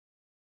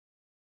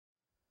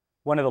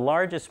One of the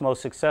largest, most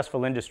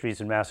successful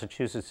industries in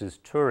Massachusetts is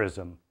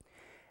tourism.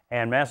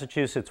 And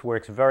Massachusetts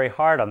works very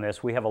hard on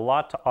this. We have a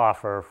lot to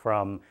offer,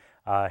 from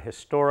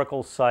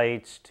historical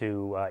sites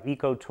to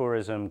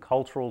ecotourism,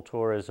 cultural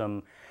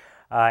tourism.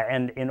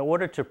 And in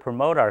order to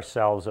promote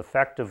ourselves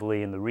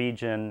effectively in the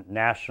region,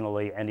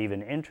 nationally, and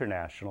even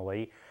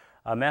internationally,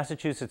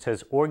 Massachusetts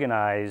has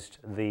organized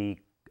the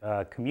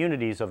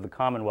communities of the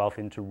Commonwealth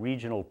into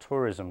regional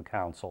tourism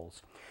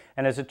councils.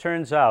 And as it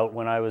turns out,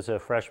 when I was a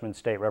freshman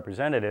state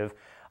representative,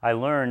 I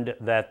learned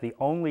that the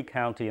only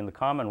county in the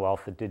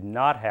Commonwealth that did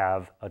not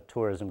have a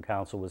tourism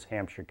council was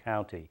Hampshire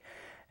County.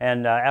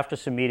 And after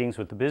some meetings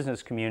with the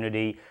business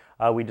community,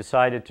 we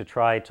decided to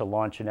try to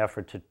launch an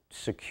effort to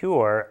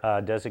secure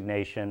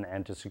designation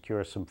and to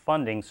secure some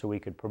funding so we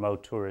could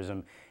promote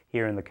tourism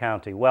here in the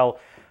county. Well,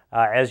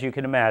 as you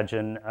can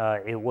imagine,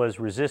 it was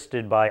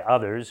resisted by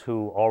others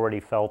who already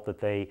felt that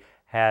they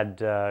had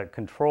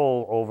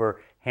control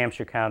over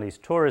Hampshire County's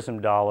tourism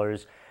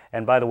dollars.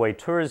 And by the way,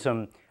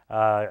 tourism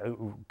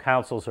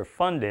councils are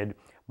funded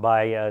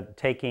by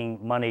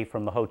taking money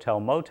from the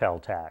hotel-motel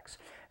tax.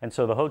 And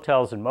so the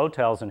hotels and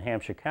motels in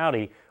Hampshire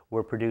County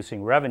were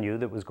producing revenue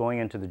that was going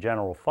into the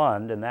general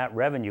fund, and that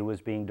revenue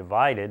was being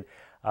divided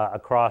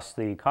across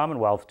the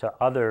Commonwealth to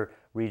other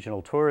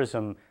regional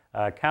tourism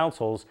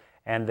councils,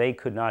 and they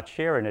could not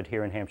share in it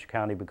here in Hampshire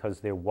County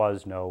because there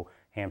was no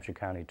Hampshire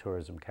County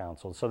Tourism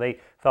Council. So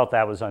they felt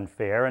that was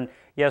unfair. And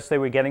yes, they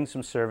were getting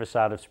some service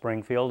out of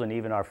Springfield, and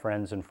even our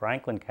friends in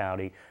Franklin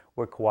County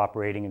were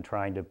cooperating and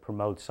trying to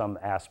promote some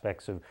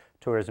aspects of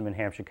tourism in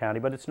Hampshire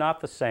County. But it's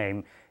not the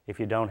same if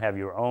you don't have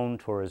your own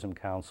tourism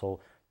council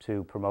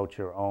to promote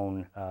your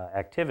own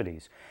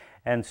activities.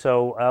 And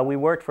so we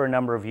worked for a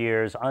number of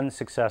years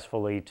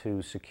unsuccessfully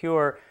to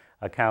secure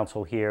a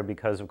council here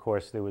because, of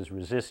course, there was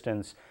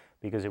resistance,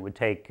 because it would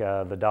take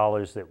the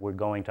dollars that were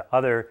going to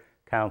other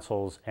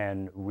councils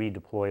and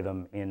redeploy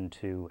them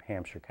into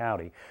Hampshire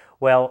County.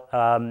 Well,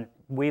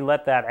 we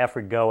let that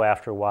effort go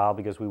after a while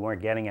because we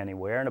weren't getting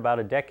anywhere, and about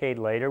a decade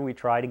later we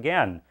tried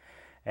again.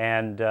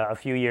 And a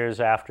few years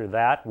after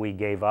that we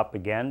gave up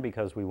again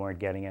because we weren't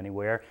getting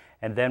anywhere,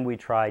 and then we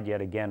tried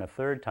yet again a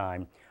third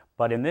time.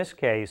 But in this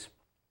case,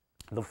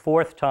 the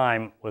fourth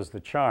time was the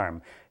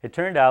charm. It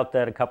turned out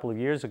that a couple of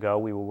years ago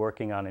we were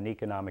working on an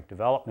economic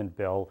development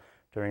bill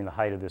during the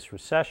height of this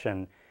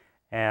recession,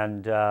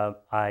 and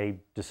I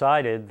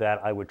decided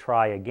that I would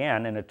try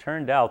again, and it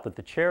turned out that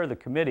the chair of the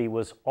committee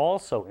was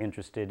also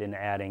interested in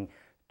adding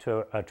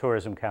to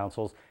tourism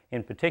councils.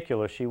 In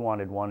particular, she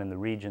wanted one in the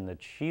region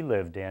that she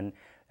lived in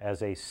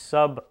as a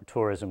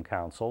sub-tourism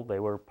council. They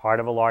were part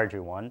of a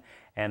larger one,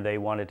 and they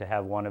wanted to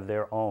have one of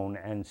their own.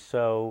 And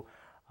so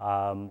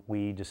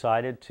we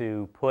decided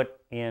to put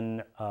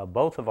in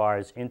both of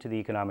ours into the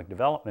economic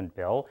development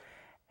bill.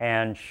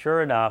 And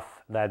sure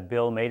enough, that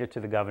bill made it to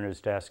the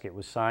governor's desk. It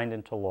was signed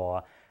into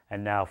law,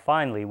 and now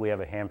finally we have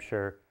a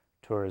Hampshire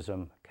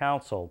Tourism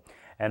Council.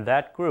 And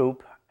that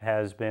group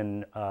has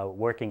been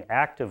working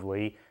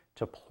actively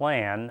to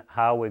plan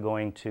how we're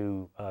going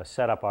to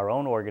set up our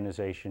own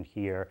organization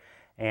here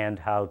and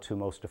how to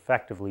most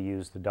effectively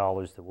use the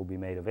dollars that will be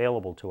made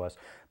available to us.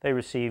 They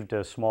received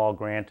a small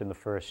grant in the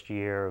first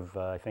year of,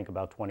 I think,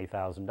 about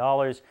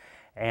 $20,000.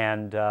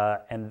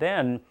 And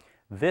then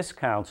this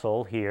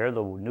council here,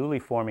 the newly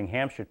forming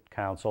Hampshire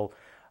Council,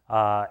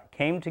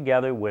 came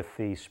together with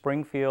the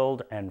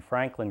Springfield and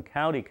Franklin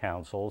County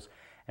councils,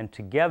 and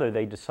together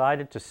they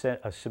decided to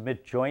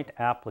submit joint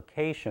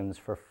applications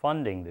for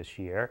funding this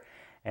year.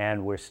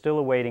 And we're still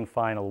awaiting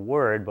final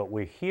word, but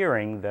we're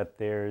hearing that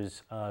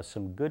there's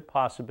some good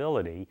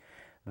possibility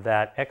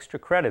that extra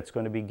credit's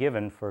going to be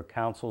given for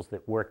councils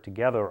that work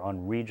together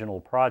on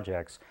regional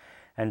projects.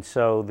 And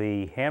so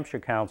the Hampshire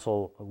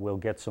Council will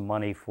get some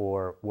money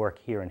for work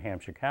here in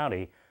Hampshire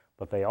County,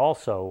 but they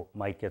also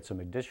might get some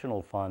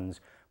additional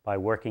funds by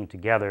working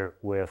together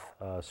with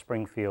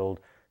Springfield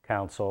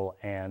Council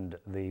and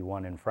the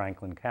one in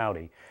Franklin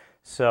County.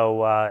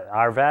 So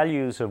our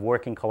values of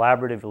working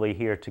collaboratively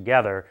here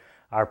together,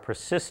 our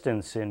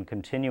persistence in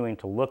continuing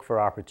to look for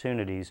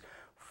opportunities,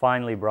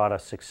 finally brought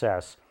us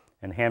success.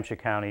 And Hampshire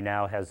County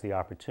now has the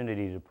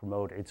opportunity to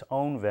promote its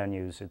own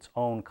venues, its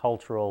own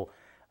cultural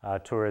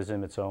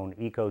tourism, its own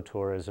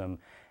ecotourism,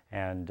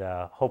 and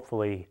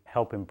hopefully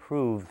help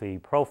improve the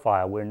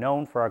profile. We're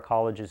known for our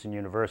colleges and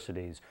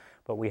universities,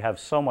 but we have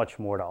so much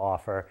more to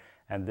offer,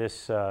 and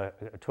this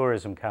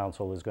Tourism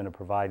Council is going to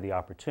provide the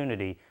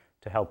opportunity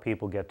to help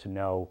people get to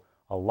know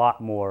a lot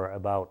more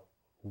about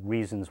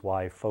reasons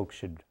why folks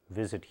should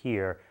visit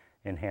here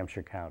in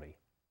Hampshire County.